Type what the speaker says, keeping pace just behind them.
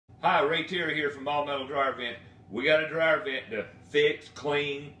Hi, Ray Terry here from MtHolley Dryer Vent. We got a dryer vent to fix,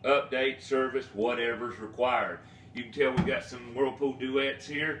 clean, update, service, whatever's required. You can tell we got some Whirlpool duets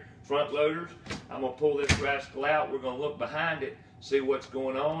here, front loaders. I'm gonna pull this rascal out. We're gonna look behind it, see what's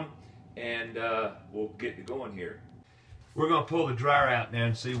going on, and we'll get it going here. We're gonna pull the dryer out now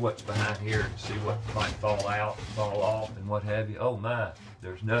and see what's behind here and see what might fall out, fall off, and what have you. Oh my,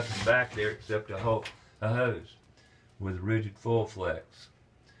 there's nothing back there except a hose with a rigid full flex.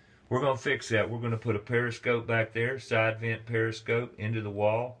 We're going to fix that. We're going to put a periscope back there, side vent periscope into the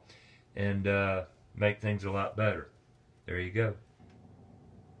wall, and make things a lot better. There you go.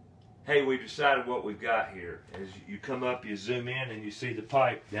 Hey, we decided what we've got here. As you come up, you zoom in, and you see the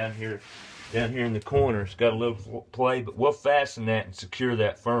pipe down here in the corner. It's got a little play, but we'll fasten that and secure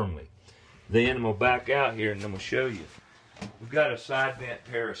that firmly. Then we'll back out here, and then we'll show you. We've got a side vent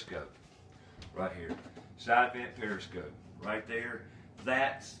periscope right here. Side vent periscope right there.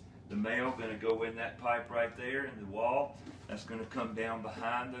 That's the male going to go in that pipe right there in the wall. That's going to come down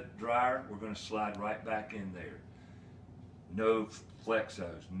behind the dryer. We're going to slide right back in there. No flex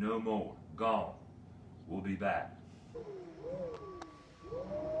hose, no more. Gone. We'll be back.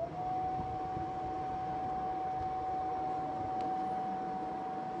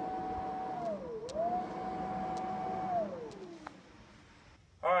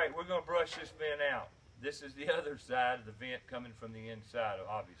 All right, we're going to brush this vent out. This is the other side of the vent coming from the inside,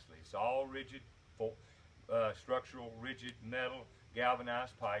 obviously. It's all rigid, structural, rigid, metal,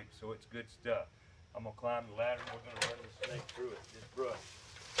 galvanized pipe, so it's good stuff. I'm going to climb the ladder and we're going to run this thing through it, this brush.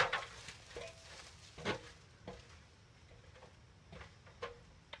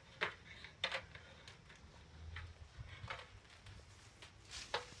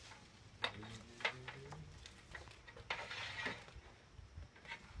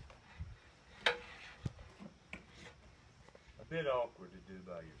 Bit awkward to do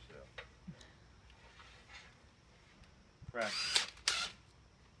by yourself. Practice.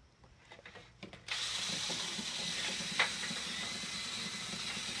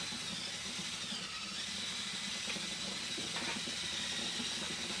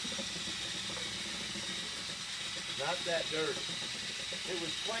 Not that dirty. It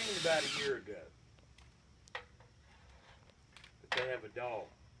was cleaned about a year ago. But they have a dog,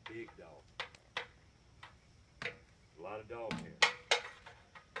 big dog. A lot of dog hair.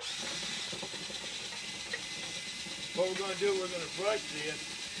 What we're going to do, we're going to brush this,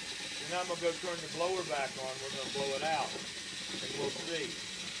 and I'm going to go turn the blower back on. We're going to blow it out, and we'll see.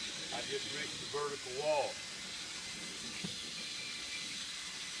 I just reached the vertical wall.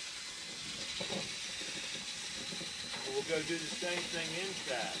 So we'll go do the same thing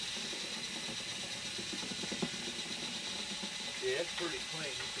inside. Yeah, it's pretty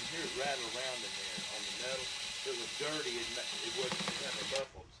clean. You can hear it rattle around in there on the metal. If it was dirty, it wouldn't have a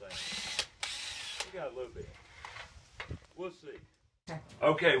muffled sound. We got a little bit. We'll see.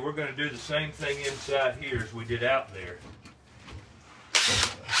 Okay, we're going to do the same thing inside here as we did out there.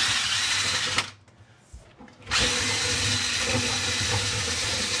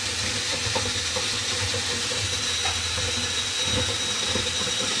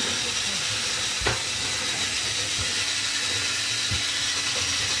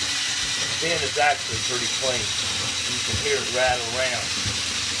 It's actually pretty clean. You can hear it rattle around.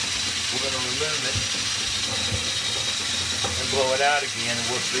 We're going to remove it and blow it out again, and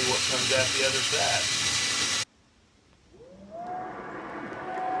we'll see what comes out the other side.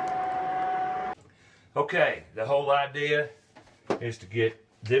 Okay, the whole idea is to get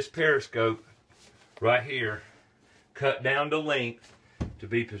this periscope right here cut down to length to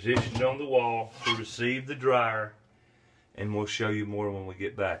be positioned on the wall to receive the dryer. And we'll show you more when we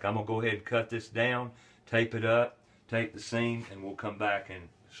get back. I'm going to go ahead and cut this down, tape it up, tape the seam, and we'll come back and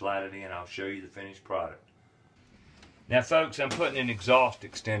slide it in. I'll show you the finished product. Now folks, I'm putting an exhaust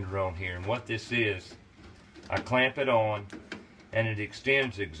extender on here, and what this is, I clamp it on and it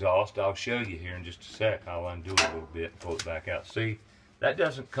extends the exhaust. I'll show you here in just a sec. I'll undo it a little bit and pull it back out. See, that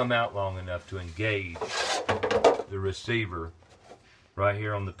doesn't come out long enough to engage the receiver right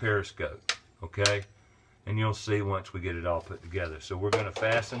here on the periscope, okay? And you'll see once we get it all put together. So we're going to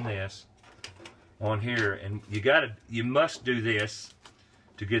fasten this on here, and you must do this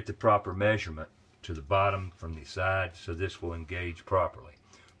to get the proper measurement to the bottom from the side, so this will engage properly.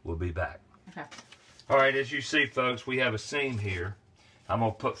 We'll be back. Okay. All right, as you see, folks, we have a seam here. I'm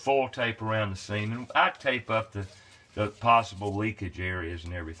going to put foil tape around the seam, and I tape up the possible leakage areas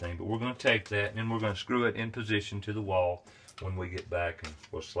and everything, but we're going to tape that, and then we're going to screw it in position to the wall when we get back, and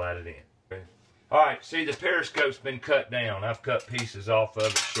we'll slide it in. Okay. All right, see, the periscope's been cut down. I've cut pieces off of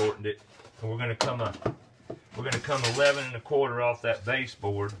it, shortened it, and we're going to come 11 1/4 off that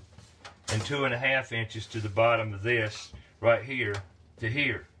baseboard and 2.5 inches to the bottom of this right here to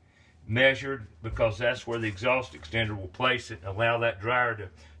here. Measured because that's where the exhaust extender will place it and allow that dryer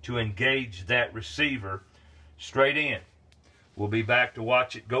to engage that receiver straight in. We'll be back to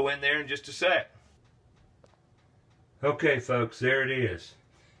watch it go in there in just a sec. Okay folks, there it is.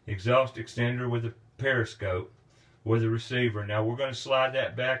 Exhaust extender with a periscope with a receiver. Now we're going to slide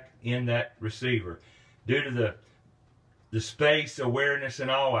that back in that receiver. Due to the space awareness and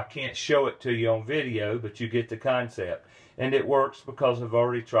all, I can't show it to you on video, but you get the concept. And it works because I've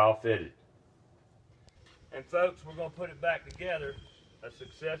already trial fitted. And folks, we're going to put it back together. A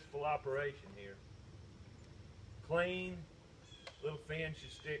successful operation here. Clean, little fin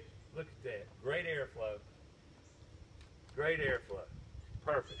should stick. Look at that. Great airflow. Great airflow.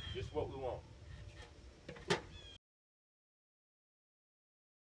 Perfect. Just what we want.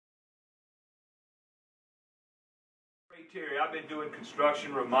 Terry, I've been doing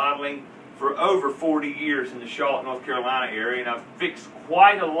construction remodeling for over 40 years in the Charlotte, North Carolina area, and I've fixed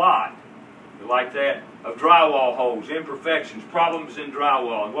quite a lot like that of drywall holes, imperfections, problems in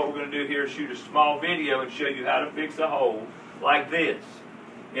drywall. And what we're going to do here is shoot a small video and show you how to fix a hole like this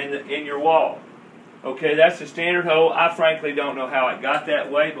in your wall. Okay, that's the standard hole. I frankly don't know how it got that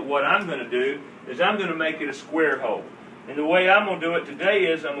way, but what I'm going to do is I'm going to make it a square hole. And the way I'm going to do it today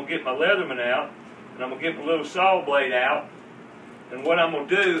is I'm going to get my Leatherman out, and I'm going to get my little saw blade out, and what I'm going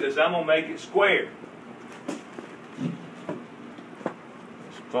to do is I'm going to make it square.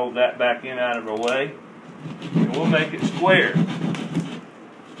 Let's fold that back in out of our way, and we'll make it square.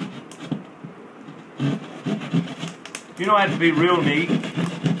 You don't have to be real neat,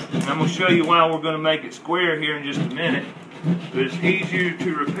 and I'm going to show you why we're going to make it square here in just a minute, but it's easier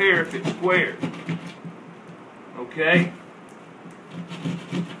to repair if it's square. Okay?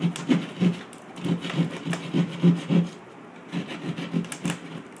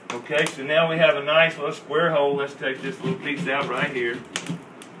 Okay, so now we have a nice little square hole. Let's take this little piece out right here.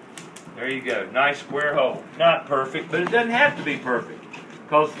 There you go. Nice square hole. Not perfect, but it doesn't have to be perfect,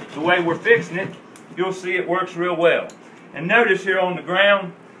 because the way we're fixing it, you'll see it works real well. And notice here on the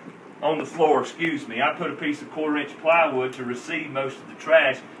ground, on the floor, excuse me, I put a piece of 1/4-inch plywood to receive most of the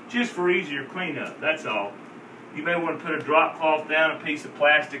trash, just for easier cleanup, that's all. You may want to put a drop cloth down, a piece of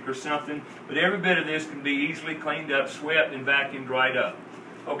plastic or something, but every bit of this can be easily cleaned up, swept, and vacuumed right up.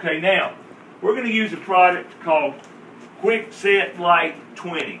 Okay, now, we're going to use a product called Quick Set Light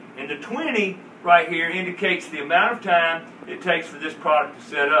 20. And the 20 right here indicates the amount of time it takes for this product to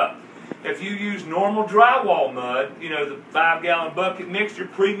set up. If you use normal drywall mud, you know, the 5-gallon bucket mixture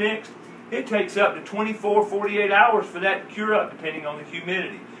pre-mixed, it takes up to 24, 48 hours for that to cure up, depending on the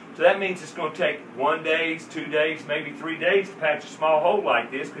humidity. So that means it's going to take 1 day, 2 days, maybe 3 days to patch a small hole like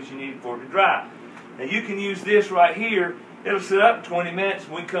this, because you need it for it to dry. Now you can use this right here. It'll sit up in 20 minutes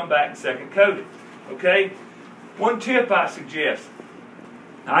and we come back and second coat it. Okay? One tip I suggest.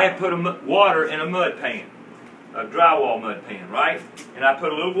 I have put water in a mud pan, a drywall mud pan, right? And I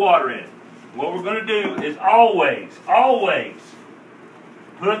put a little water in it. What we're going to do is always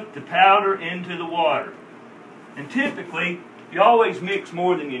put the powder into the water. And typically, you always mix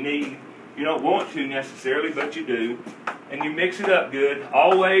more than you need. You don't want to necessarily, but you do. And you mix it up good.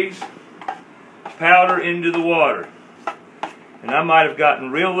 Always powder into the water. And I might have gotten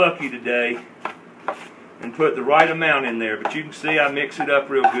real lucky today and put the right amount in there. But you can see I mix it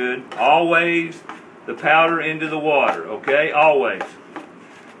up real good. Always the powder into the water, okay? Always.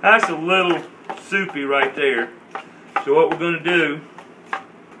 That's a little soupy right there. So what we're going to do,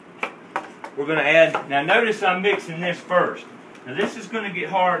 we're going to add, now notice I'm mixing this first. Now this is going to get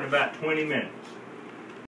hard in about 20 minutes.